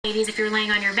Ladies, if you're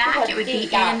laying on your back, it would be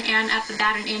in and up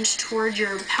about an inch toward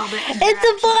your pelvic. It's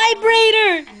a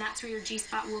vibrator! And that's where your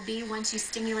G-spot will be. Once you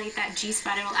stimulate that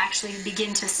G-spot, it will actually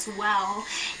begin to swell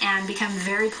and become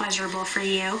very pleasurable for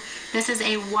you. This is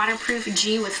a waterproof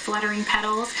G with fluttering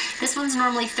petals. This one's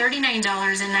normally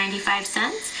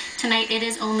 $39.95. Tonight it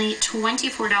is only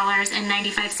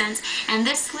 $24.95. And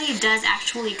this sleeve does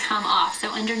actually come off.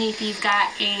 So underneath you've got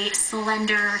a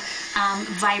slender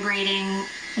vibrating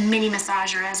mini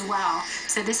massager as well.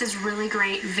 So this is really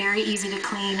great, very easy to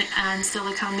clean,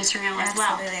 silicone material as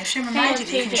well. Absolutely. I should remind you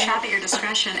that you can shop at your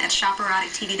discretion at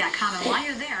shoperotictv.com. And while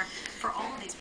you're there, for all of